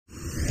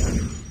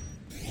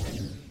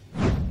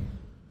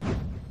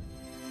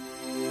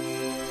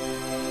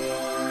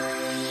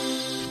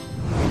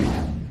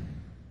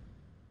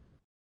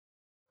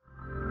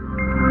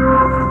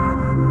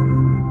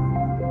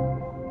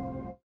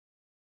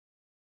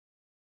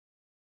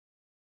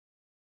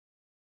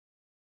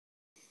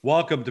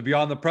Welcome to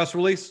Beyond the Press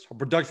Release, a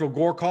production of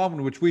Gorecom,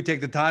 in which we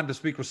take the time to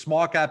speak with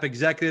small cap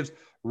executives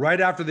right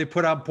after they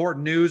put out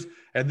important news.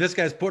 And this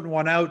guy's putting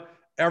one out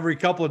every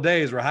couple of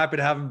days. We're happy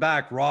to have him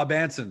back. Rob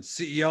Anson,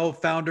 CEO,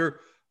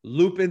 founder,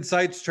 Loop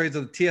Insights, trades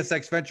on the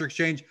TSX Venture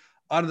Exchange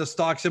under the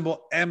stock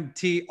symbol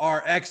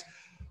MTRX.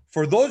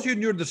 For those of you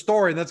new to the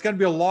story, and that's going to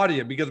be a lot of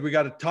you because we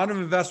got a ton of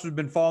investors who've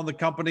been following the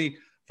company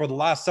for the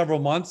last several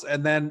months.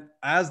 And then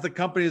as the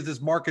company is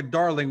this market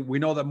darling, we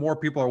know that more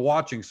people are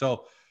watching.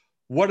 So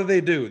what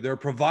do? They're a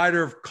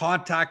provider of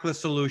contactless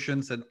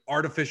solutions and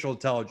artificial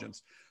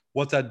intelligence.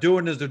 What they're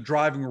doing is they're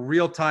driving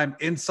real-time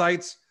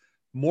insights,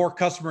 more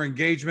customer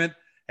engagement,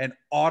 and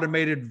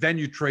automated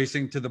venue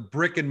tracing to the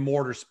brick and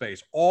mortar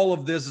space. All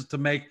of this is to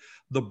make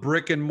the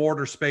brick and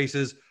mortar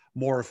spaces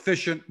more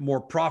efficient, more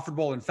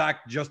profitable. In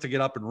fact, just to get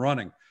up and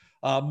running.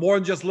 More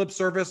than just lip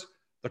service,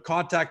 the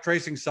contact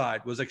tracing side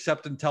was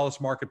accepted in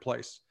TELUS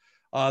Marketplace.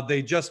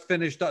 They just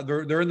finished,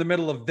 they're in the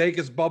middle of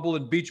Vegas Bubble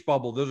and Beach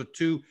Bubble. Those are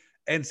two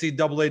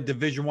NCAA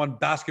Division I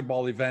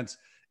basketball events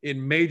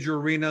in major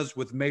arenas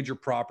with major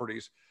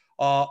properties.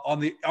 On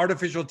the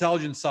artificial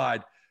intelligence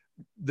side,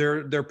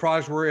 their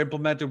products were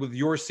implemented with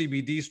Your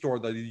CBD Store,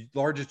 the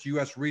largest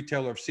U.S.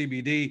 retailer of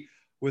CBD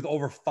with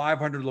over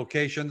 500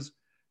 locations.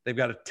 They've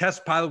got a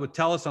test pilot with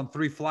TELUS on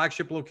 3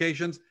 flagship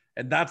locations,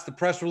 and that's the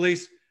press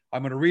release.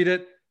 I'm going to read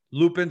it.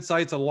 Loop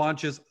Insights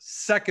launches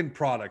second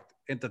product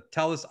into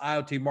TELUS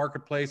IoT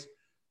Marketplace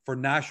for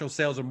national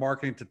sales and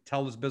marketing to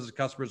TELUS business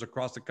customers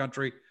across the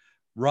country.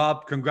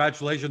 Rob,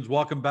 congratulations.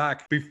 Welcome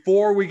back.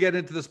 Before we get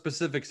into the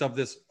specifics of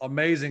this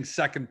amazing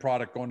second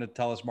product going to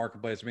TELUS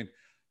Marketplace, I mean,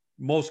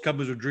 most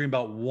companies would dream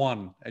about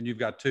one, and you've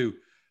got 2.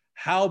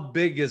 How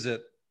big is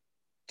it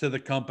to the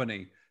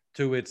company,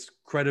 to its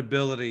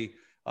credibility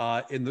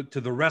to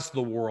the rest of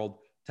the world,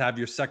 to have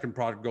your second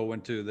product go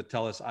into the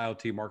TELUS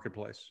IoT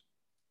Marketplace?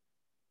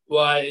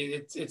 Well,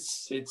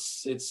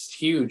 it's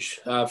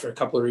huge for a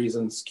couple of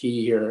reasons.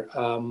 Key here,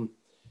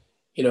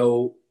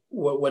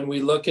 when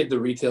we look at the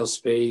retail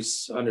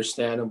space,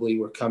 understandably,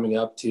 we're coming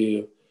up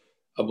to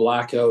a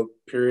blackout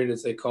period,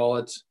 as they call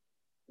it,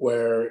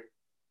 where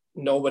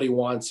nobody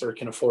wants or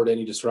can afford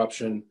any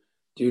disruption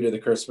due to the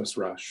Christmas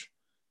rush.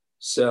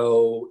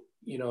 So,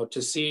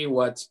 to see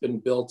what's been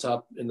built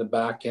up in the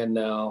back end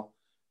now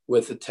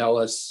with the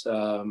TELUS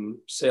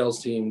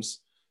sales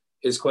teams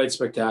is quite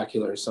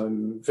spectacular. So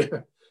I'm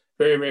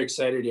very, very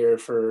excited here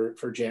for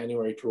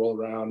January to roll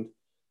around.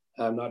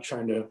 I'm not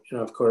trying to,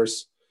 of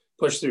course,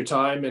 push through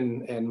time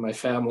and my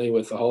family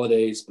with the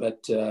holidays,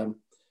 but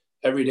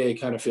every day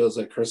kind of feels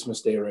like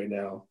Christmas Day right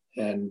now.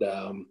 And,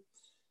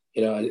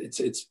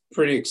 it's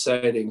pretty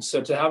exciting.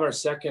 So to have our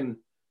second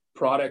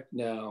product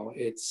now,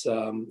 it's,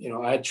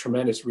 I had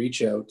tremendous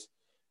reach out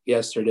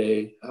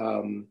yesterday,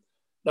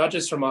 not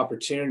just from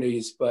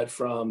opportunities, but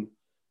from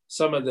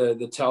some of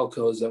the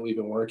telcos that we've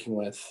been working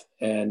with.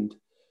 And,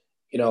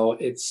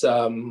 it's,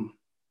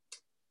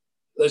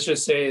 let's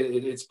just say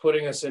it's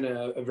putting us in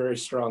a very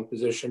strong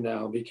position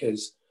now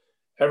because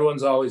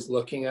everyone's always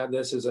looking at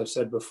this, as I've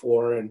said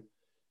before. And,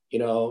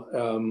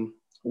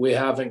 we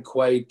haven't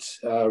quite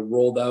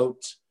rolled out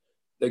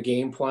the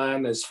game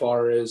plan as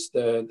far as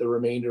the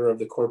remainder of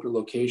the corporate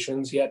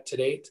locations yet to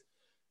date.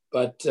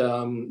 But,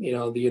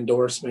 the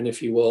endorsement,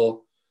 if you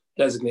will,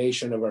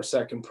 designation of our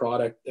second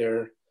product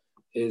there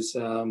is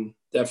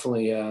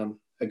definitely a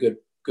good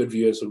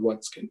view as to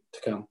what's to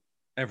come.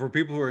 And for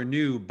people who are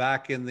new,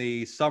 back in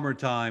the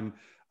summertime,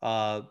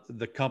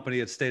 the company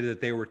had stated that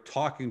they were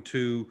talking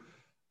to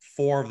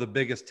 4 of the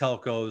biggest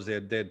telcos.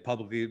 They had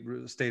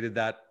publicly stated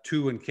that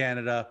 2 in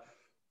Canada,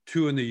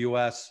 2 in the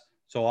US.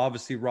 So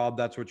obviously, Rob,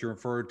 that's what you're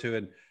referring to.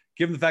 And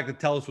given the fact that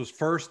TELUS was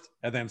first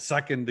and then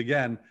second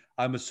again,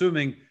 I'm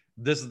assuming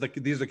these are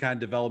the kind of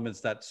developments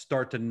that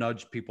start to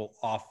nudge people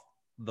off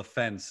the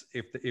fence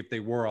if they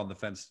were on the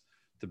fence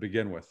to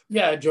begin with.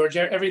 Yeah, George,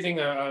 everything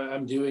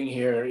I'm doing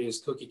here is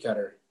cookie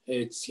cutter.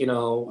 It's,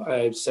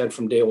 I've said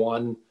from day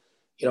one,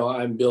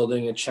 I'm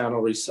building a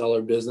channel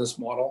reseller business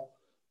model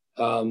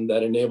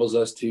that enables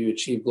us to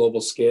achieve global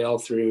scale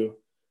through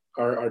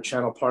our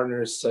channel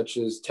partners such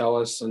as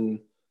TELUS and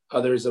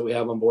others that we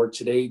have on board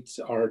to date.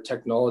 Our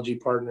technology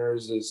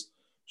partners is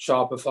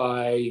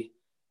Shopify,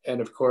 and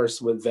of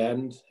course with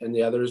Vend and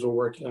the others we're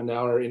working on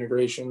now, our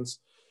integrations.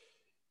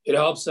 It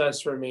helps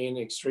us remain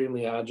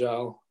extremely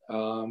agile,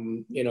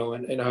 and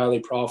highly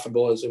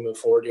profitable as we move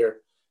forward here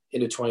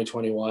into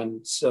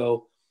 2021.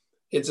 So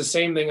it's the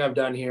same thing I've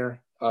done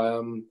here.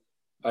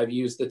 I've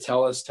used the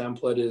TELUS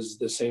template as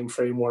the same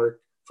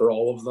framework for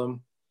all of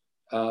them.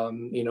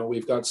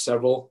 We've got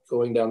several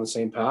going down the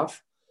same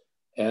path,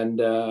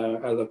 and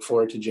I look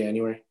forward to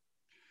January.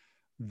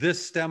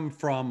 This stemmed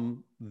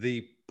from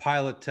the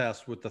pilot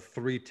test with the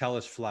 3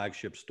 TELUS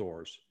flagship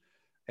stores,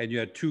 and you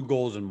had 2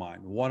 goals in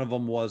mind. One of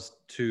them was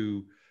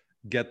to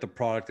get the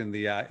product into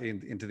the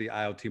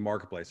IoT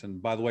marketplace.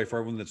 And by the way, for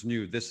everyone that's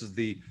new, this is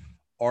the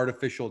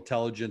artificial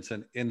intelligence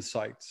and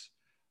insights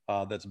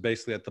that's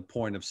basically at the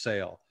point of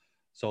sale.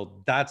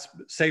 So that's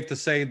safe to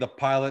say the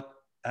pilot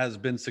has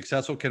been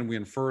successful. Can we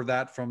infer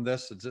that from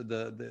this?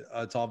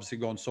 It's obviously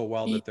going so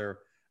well that they're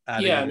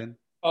adding Yeah, it and in?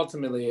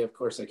 ultimately, of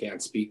course, I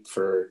can't speak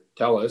for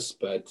TELUS,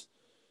 but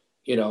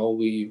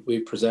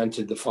we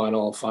presented the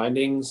final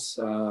findings.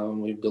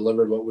 We've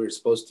delivered what we were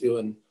supposed to,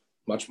 and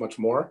much, much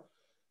more.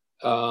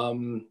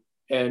 Um,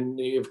 and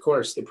of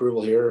course, the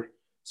approval here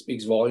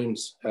speaks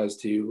volumes as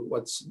to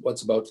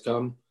what's about to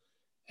come.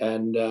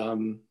 And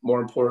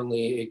more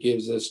importantly, it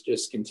gives us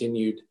just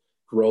continued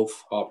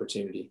growth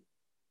opportunity.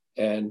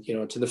 And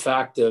to the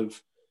fact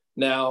of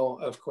now,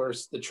 of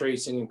course, the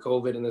tracing and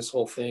COVID and this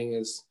whole thing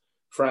is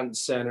front and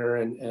center,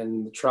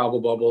 and the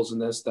travel bubbles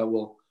and this that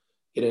we'll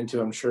get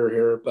into, I'm sure,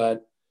 here.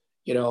 But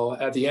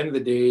at the end of the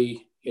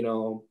day,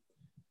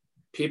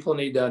 people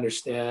need to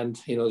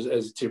understand,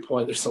 as to your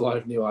point, there's a lot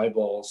of new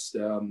eyeballs.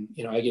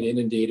 I get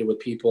inundated with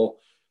people,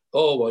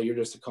 oh, well, you're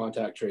just a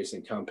contact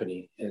tracing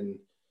company. And,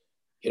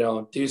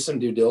 do some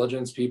due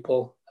diligence,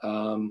 people.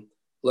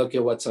 Look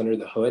at what's under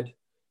the hood.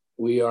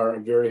 We are a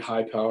very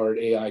high powered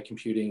AI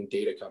computing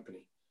data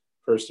company.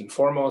 First and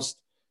foremost,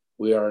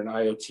 we are an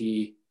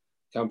IoT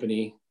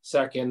company.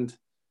 Second,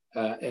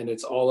 and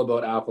it's all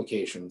about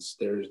applications.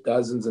 There's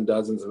dozens and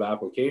dozens of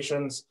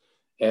applications,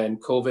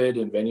 and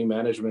COVID and venue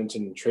management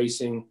and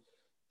tracing,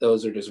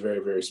 those are just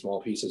very, very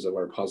small pieces of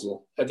our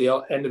puzzle. At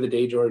the end of the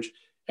day, George,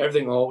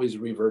 everything always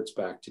reverts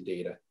back to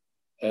data.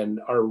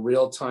 And our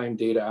real-time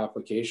data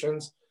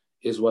applications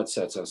is what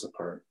sets us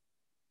apart.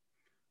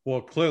 Well,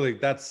 clearly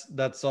that's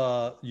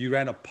you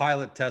ran a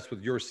pilot test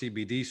with your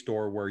CBD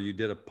store where you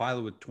did a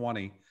pilot with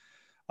 20,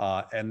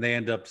 and they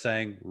end up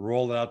saying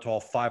roll it out to all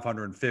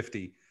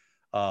 550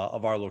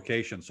 of our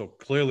locations. So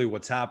clearly,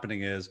 what's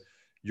happening is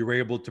you're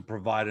able to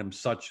provide them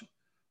such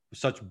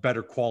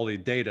better quality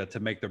data to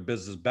make their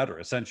business better.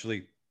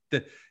 Essentially,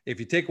 if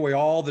you take away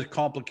all the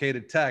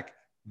complicated tech,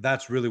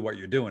 that's really what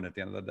you're doing at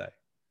the end of the day.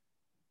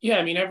 Yeah,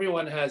 I mean,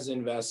 everyone has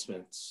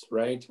investments,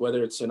 right?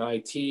 Whether it's in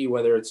IT,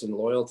 whether it's in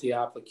loyalty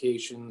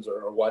applications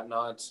or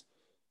whatnot.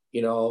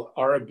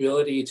 Our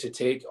ability to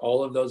take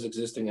all of those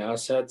existing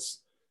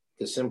assets,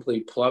 to simply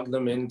plug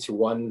them into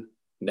one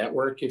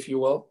network, if you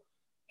will,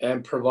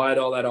 and provide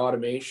all that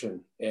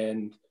automation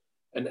and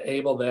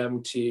enable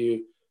them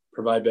to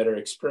provide better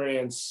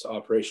experience,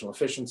 operational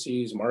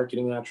efficiencies,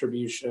 marketing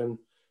attribution,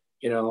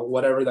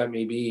 whatever that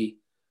may be.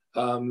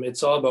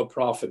 It's all about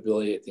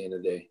profitability at the end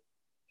of the day.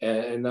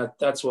 And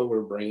that's what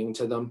we're bringing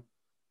to them.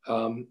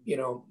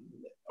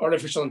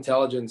 Artificial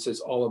intelligence is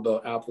all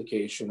about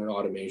application and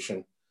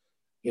automation.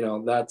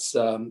 That's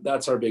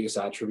our biggest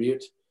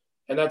attribute,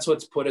 and that's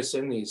what's put us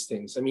in these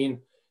things. I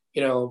mean,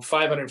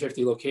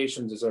 550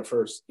 locations is our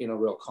first,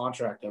 real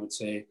contract, I would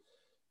say.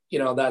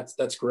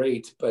 That's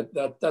great, but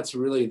that's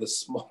really the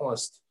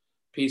smallest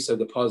piece of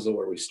the puzzle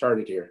where we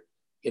started here.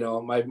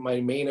 My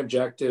main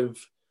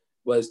objective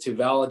was to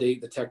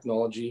validate the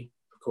technology,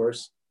 of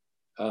course,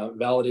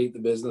 validate the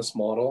business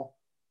model,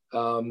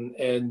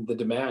 and the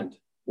demand.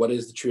 What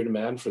is the true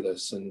demand for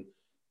this? And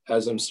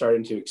as I'm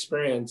starting to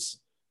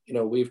experience,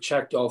 we've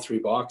checked all three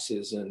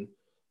boxes, and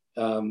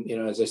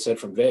as I said,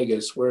 from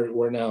Vegas,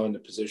 we're now in the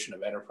position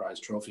of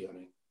enterprise trophy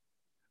hunting.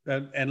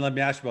 And let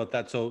me ask you about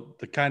that. So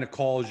the kind of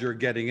calls you're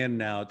getting in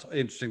now, it's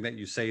interesting that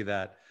you say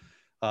that,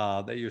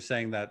 that you're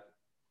saying that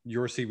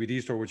your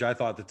CBD store, which I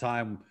thought at the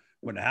time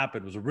when it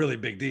happened was a really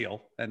big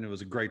deal and it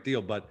was a great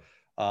deal, but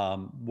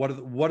what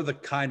are the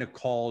kind of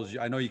calls?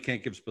 I know you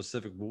can't give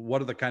specific, but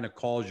what are the kind of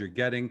calls you're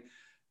getting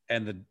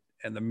and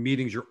the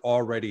meetings you're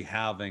already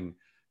having?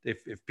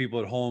 If people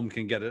at home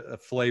can get a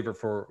flavor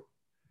for,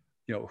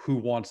 who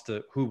wants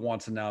to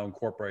now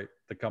incorporate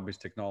the company's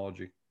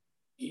technology.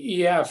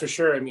 Yeah, for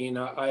sure. I mean,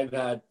 I've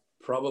had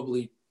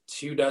probably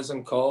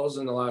 24 calls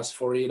in the last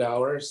 48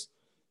 hours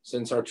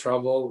since our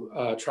travel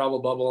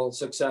bubble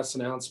success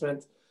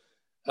announcement,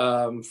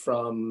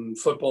 from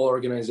football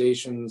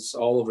organizations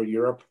all over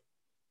Europe.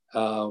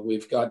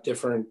 We've got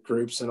different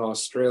groups in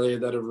Australia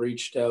that have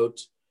reached out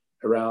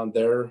around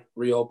their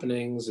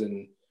reopenings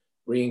and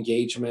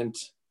re-engagement.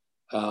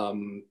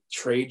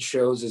 Trade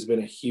shows has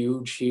been a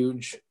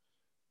huge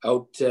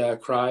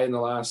outcry in the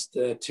last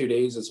 2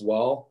 days as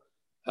well.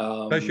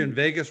 Especially in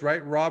Vegas,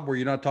 right, Rob, where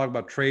you're not talking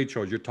about trade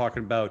shows, you're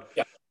talking about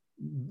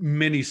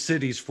mini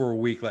cities for a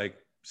week, like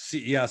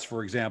CES,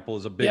 for example,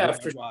 is a big one.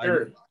 For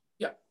sure.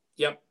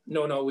 Yep.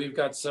 No, we've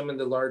got some of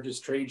the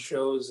largest trade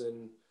shows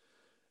and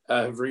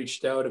have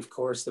reached out, of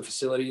course, the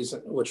facilities,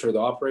 which are the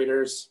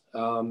operators,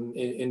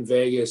 in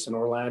Vegas and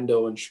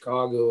Orlando and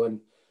Chicago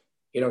and,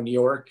 New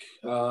York,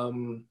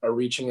 are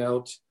reaching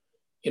out.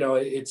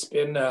 It's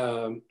been,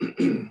 so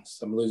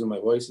I'm losing my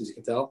voice, as you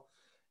can tell.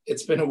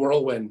 It's been a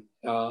whirlwind.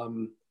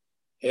 And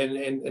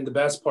the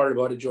best part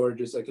about it, George,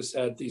 is, like I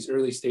said, these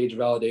early stage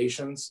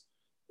validations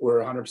were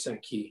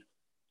 100% key.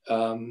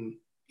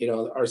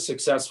 Our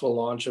successful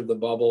launch of the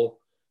bubble,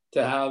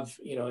 to have,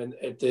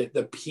 at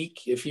the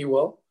peak, if you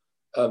will,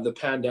 of the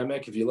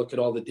pandemic, if you look at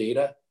all the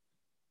data,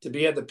 to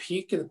be at the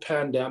peak of the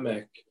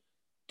pandemic,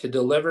 to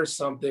deliver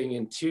something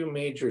in two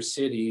major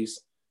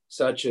cities,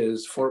 such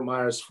as Fort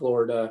Myers,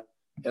 Florida,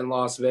 and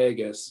Las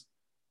Vegas,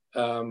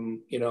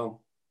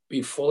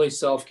 be fully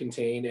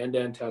self-contained,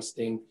 end-to-end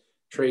testing,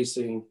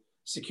 tracing,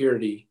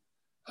 security.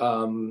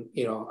 You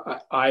know,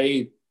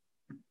 I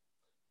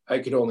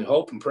could only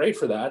hope and pray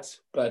for that,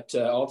 but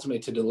ultimately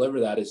to deliver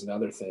that is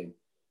another thing.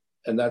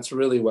 And that's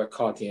really what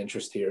caught the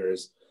interest here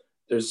is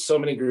there's so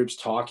many groups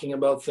talking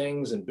about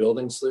things and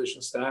building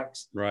solution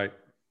stacks. Right.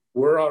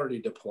 We're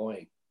already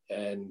deploying,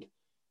 and,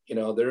 you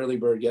know, the early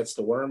bird gets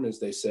the worm, as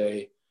they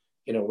say.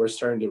 You know, we're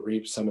starting to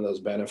reap some of those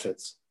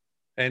benefits.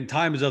 And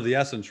time is of the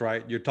essence,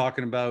 right? You're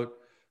talking about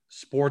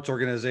sports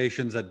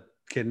organizations that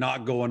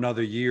cannot go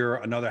another year,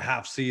 another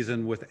half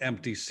season with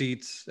empty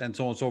seats and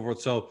so on and so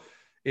forth. So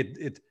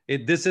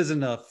this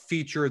isn't a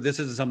feature. This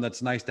isn't something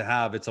that's nice to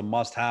have. It's a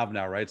must have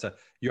now, right? So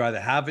you either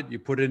have it, you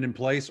put it in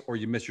place, or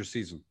you miss your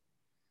season.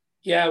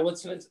 Yeah.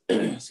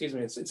 Excuse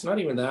me. It's not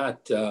even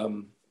that,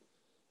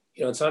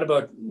 you know, it's not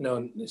about, you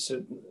know,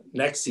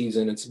 next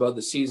season. It's about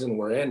the season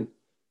we're in.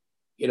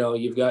 You know,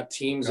 you've got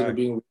teams that are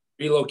being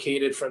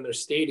relocated from their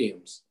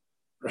stadiums,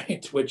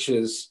 right? Which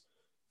is,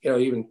 you know,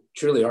 even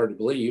truly hard to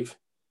believe.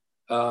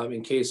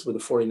 In case with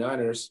the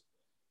 49ers,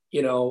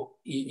 you know,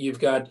 you've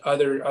got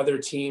other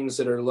teams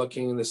that are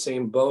looking in the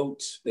same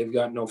boat. They've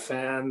got no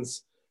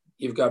fans.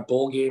 You've got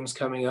bowl games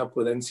coming up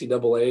with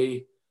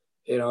NCAA,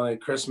 you know,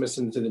 at Christmas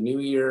into the new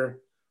year.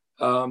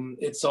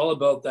 It's all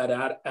about that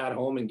at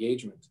home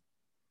engagement.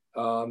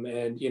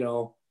 And, you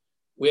know,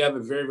 we have a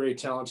very, very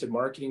talented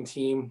marketing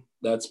team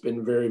that's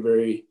been very,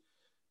 very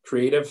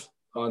creative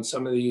on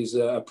some of these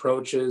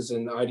approaches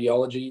and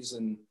ideologies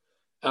and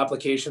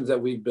applications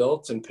that we've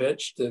built and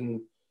pitched.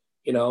 And,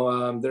 you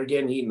know, they're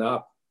getting eaten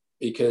up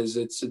because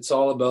it's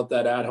all about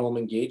that at-home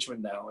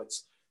engagement now.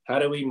 It's how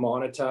do we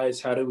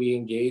monetize? How do we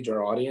engage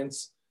our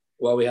audience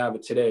while we have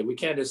it today? We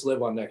can't just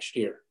live on next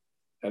year.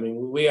 I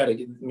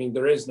mean,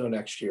 there is no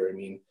next year. I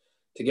mean,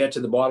 to get to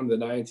the bottom of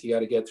the ninth, you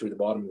got to get through the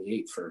bottom of the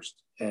eighth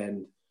first.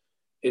 And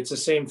it's the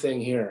same thing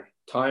here.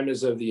 Time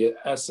is of the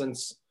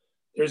essence.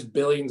 There's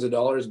billions of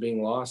dollars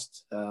being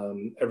lost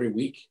every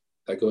week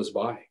that goes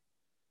by,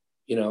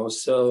 you know,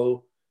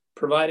 so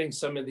providing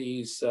some of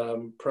these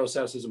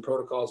processes and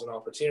protocols and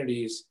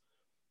opportunities,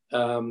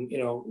 you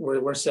know,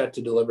 we're set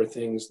to deliver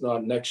things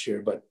not next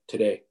year, but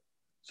today.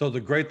 So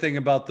the great thing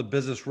about the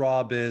business,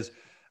 Rob, is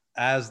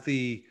as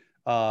the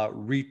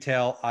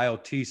retail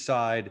IoT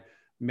side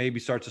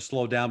maybe starts to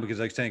slow down, because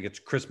like saying it's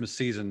Christmas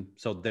season,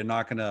 so they're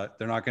not gonna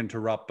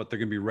interrupt, but they're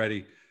gonna be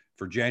ready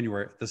for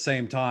January. At the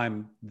same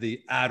time,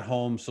 the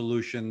at-home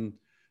solution,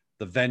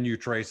 the venue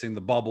tracing,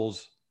 the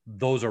bubbles,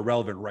 those are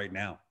relevant right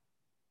now.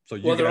 So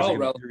you guys are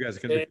relevant. You guys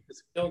can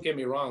don't get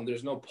me wrong.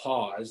 There's no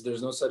pause.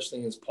 There's no such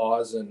thing as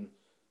pause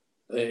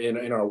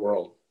in our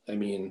world. I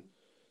mean,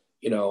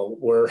 you know,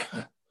 we're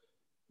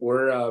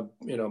you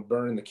know,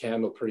 burning the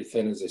candle pretty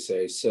thin, as they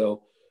say.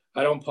 So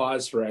I don't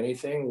pause for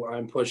anything.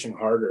 I'm pushing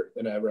harder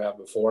than I ever have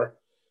before.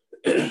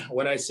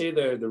 When I say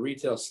the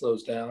retail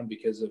slows down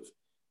because of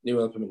new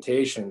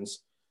implementations,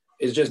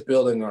 is just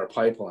building our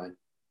pipeline.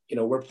 You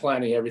know, we're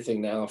planning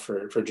everything now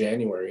for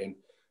January, and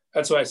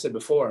that's why I said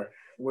before,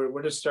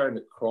 we're just starting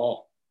to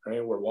crawl,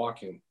 right? We're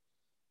walking.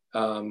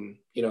 You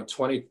know,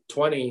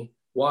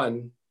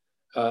 2021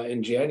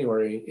 in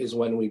January is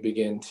when we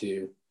begin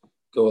to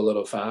go a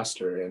little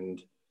faster, and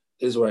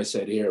this is where I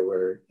said here,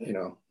 where, you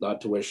know,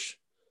 not to wish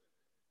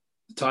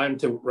time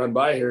to run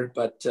by here,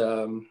 but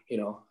you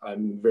know,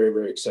 I'm very,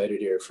 very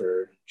excited here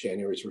for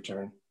January's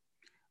return.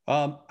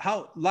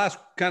 Last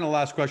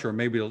question, or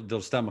maybe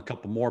they'll stem a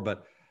couple more,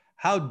 but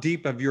how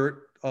deep have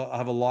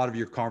a lot of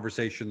your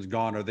conversations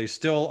gone?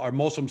 Are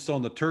most of them still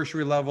on the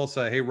tertiary level?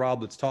 Say, hey,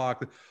 Rob, let's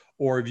talk.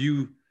 Or have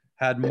you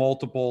had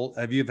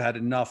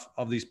enough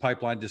of these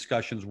pipeline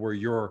discussions where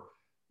you're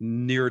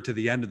near to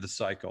the end of the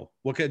cycle?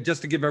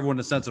 Just to give everyone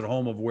a sense at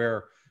home of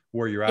where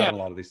you're at in a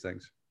lot of these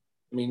things.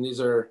 I mean, these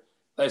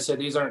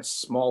aren't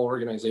small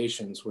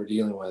organizations we're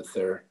dealing with.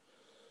 They're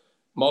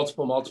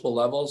multiple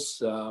levels.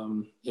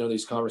 You know,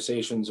 these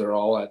conversations are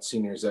all at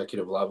senior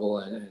executive level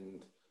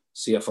and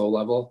CFO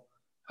level.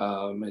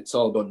 It's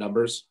all about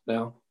numbers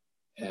now.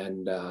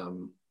 And,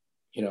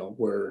 you know,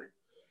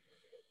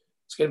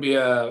 it's going to be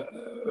a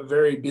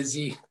very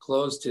busy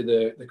close to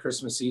the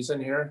Christmas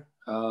season here.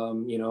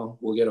 You know,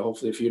 we'll get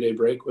hopefully a few day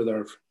break with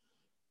our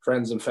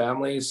friends and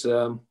families.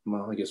 Well,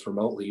 I guess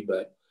remotely,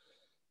 but,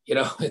 you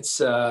know, it's,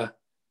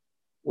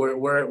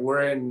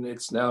 we're in,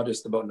 it's now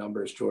just about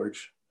numbers,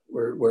 George.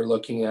 We're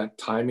looking at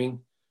timing.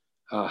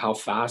 How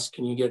fast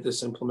can you get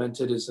this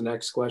implemented is the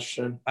next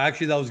question.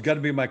 Actually, that was going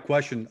to be my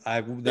question.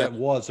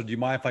 So do you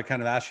mind if I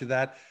kind of ask you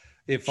that?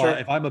 If Sure.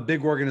 If I'm a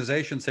big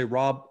organization, say,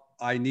 Rob,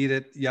 I need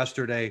it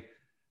yesterday,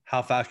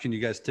 how fast can you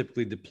guys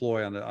typically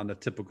deploy on a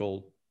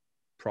typical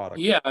product?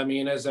 Yeah, I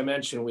mean, as I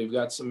mentioned, we've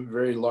got some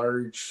very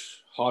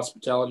large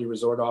hospitality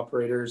resort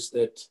operators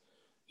that,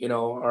 you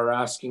know, are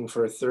asking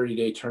for a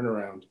 30-day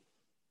turnaround.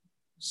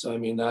 So, I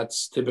mean,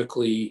 that's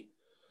typically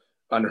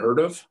unheard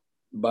of,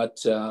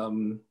 but,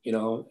 you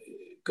know,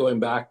 going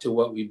back to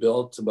what we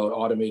built about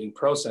automating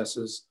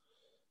processes,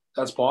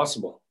 that's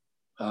possible.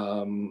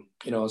 You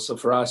know, so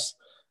for us,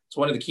 it's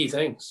one of the key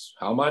things,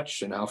 how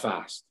much and how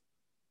fast.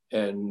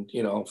 And,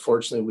 you know,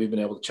 fortunately, we've been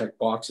able to check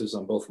boxes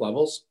on both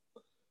levels,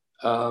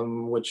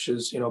 which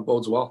is, you know,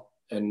 bodes well.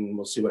 and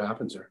we'll see what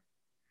happens there.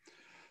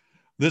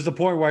 This is the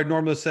point where I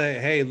normally say,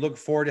 "Hey, look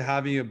forward to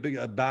having you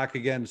back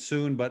again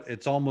soon," but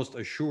it's almost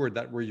assured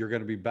that you're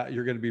going to be back.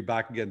 You're going to be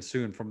back again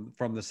soon,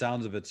 from the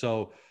sounds of it.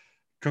 So,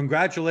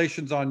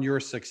 congratulations on your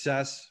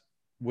success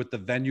with the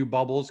venue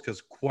bubbles, because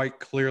quite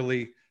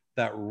clearly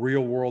that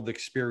real world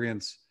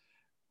experience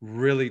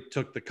really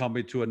took the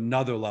company to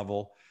another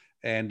level.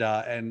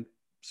 And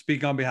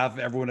speak on behalf of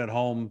everyone at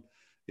home.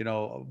 You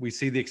know, we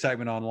see the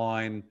excitement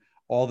online,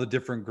 all the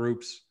different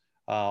groups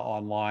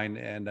online,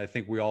 and I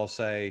think we all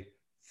say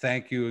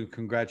thank you and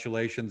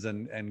congratulations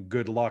and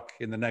good luck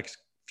in the next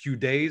few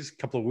days,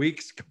 couple of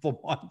weeks, couple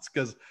of months,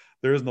 because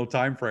there is no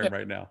time frame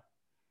right now.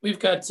 We've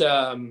got,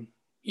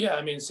 yeah,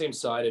 I mean, same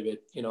side of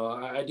it. You know,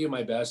 I do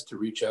my best to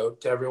reach out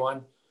to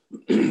everyone.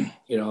 You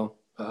know,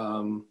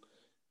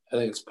 I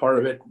think it's part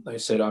of it. Like I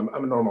said, I'm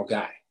a normal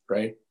guy,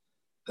 right?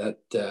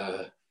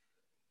 That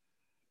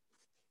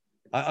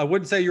I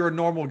wouldn't say you're a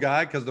normal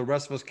guy, because the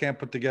rest of us can't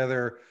put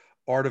together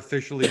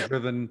artificially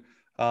driven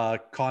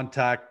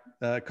contact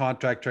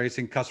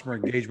tracing, customer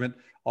engagement,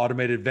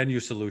 automated venue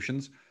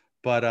solutions.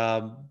 But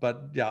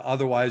yeah,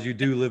 otherwise you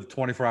do live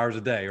 24 hours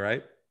a day,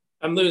 right?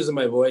 I'm losing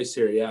my voice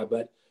here. Yeah.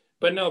 But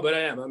I'm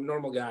a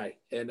normal guy,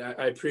 and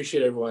I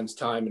appreciate everyone's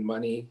time and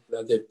money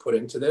that they've put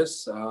into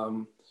this.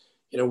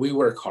 You know, we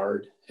work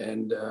hard,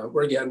 and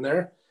we're getting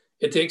there.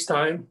 It takes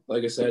time.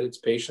 Like I said, it's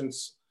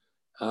patience.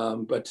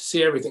 But to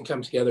see everything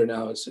come together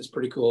now is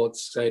pretty cool.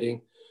 It's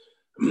exciting.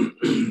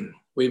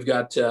 We've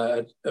got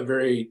a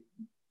very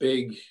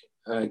big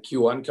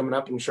Q1 coming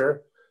up, I'm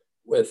sure,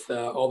 with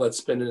all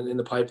that's been in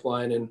the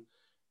pipeline and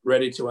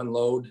ready to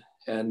unload.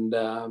 And,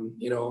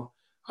 you know,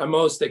 I'm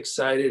most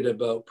excited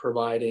about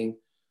providing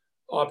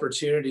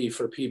opportunity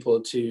for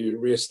people to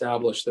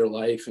reestablish their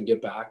life and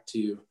get back to,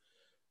 you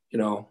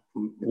know,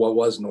 what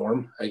was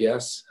norm, I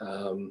guess.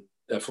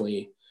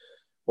 Definitely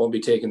won't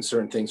be taking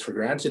certain things for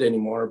granted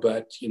anymore,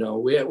 but, you know,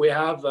 we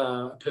have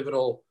a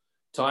pivotal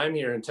time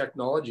here in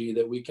technology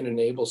that we can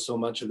enable so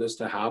much of this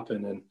to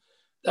happen. And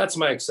that's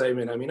my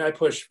excitement. I mean, I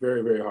push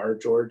very, very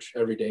hard, George,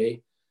 every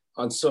day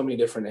on so many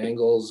different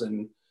angles,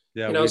 and,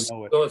 yeah, you know,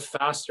 some go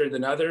faster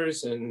than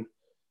others. And,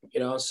 you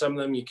know, some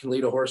of them you can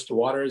lead a horse to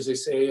water, as they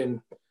say,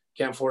 and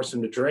can't force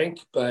him to drink.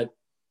 But,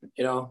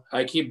 you know,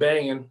 I keep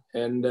banging,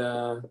 and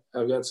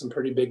I've got some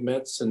pretty big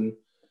mitts, and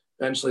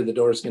eventually the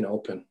door's going to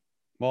open.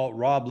 Well,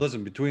 Rob,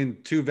 listen,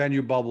 between two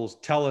venue bubbles,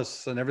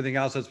 TELUS, and everything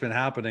else that's been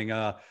happening,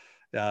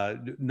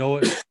 no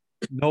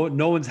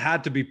one's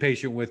had to be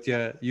patient with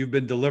you. You've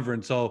been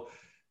delivering. So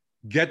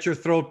get your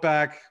throat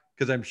back,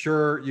 because I'm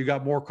sure you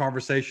got more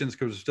conversations,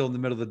 because we're still in the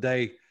middle of the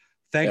day.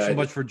 Thanks so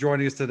much for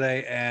joining us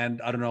today.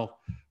 And I don't know,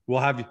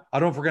 we'll have you. I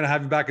don't know if we're going to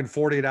have you back in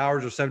 48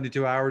 hours or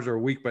 72 hours or a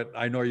week, but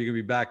I know you're going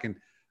to be back, and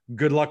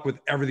good luck with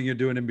everything you're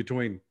doing in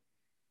between.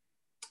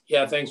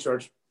 Yeah. Thanks,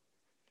 George.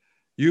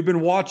 You've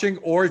been watching,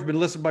 or you've been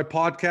listening by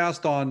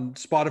podcast on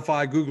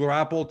Spotify, Google, or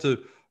Apple,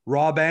 to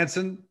Rob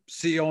Anson,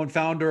 CEO and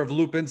founder of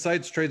Loop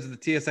Insights, trades at the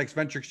TSX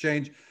Venture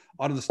Exchange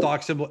under the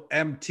stock symbol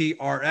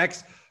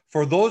MTRX.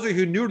 For those of you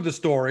who are new to the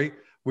story,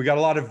 we got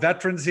a lot of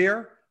veterans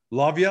here.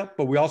 Love you.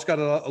 But we also got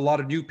a lot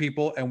of new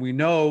people. And we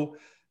know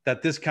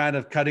that this kind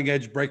of cutting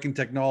edge breaking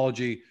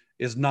technology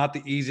is not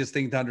the easiest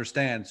thing to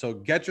understand. So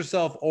get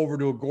yourself over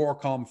to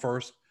Agoracom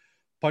first,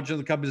 punch in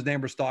the company's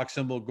name or stock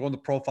symbol, go in the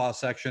profile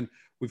section.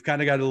 We've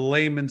kind of got a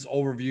layman's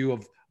overview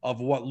of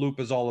what Loop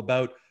is all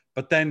about,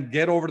 but then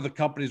get over to the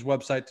company's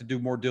website to do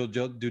more due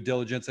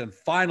diligence. And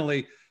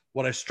finally,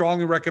 what I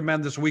strongly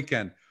recommend this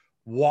weekend,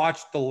 watch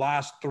the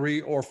last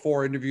 3 or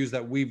 4 interviews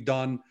that we've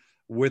done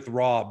with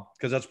Rob,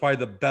 because that's probably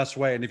the best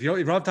way. And if you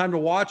don't have time to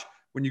watch,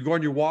 when you go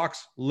on your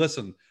walks,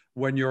 listen.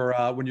 When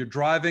you're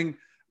driving,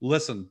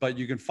 listen. But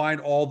you can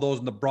find all those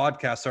in the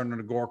broadcast center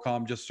in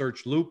Agoracom. Just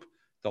search Loop;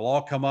 they'll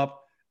all come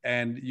up,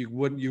 and you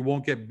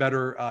won't get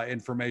better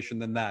information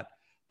than that.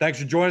 Thanks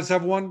for joining us,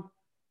 everyone.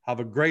 Have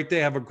a great day.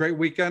 Have a great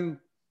weekend.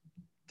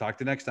 Talk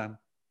to you next time.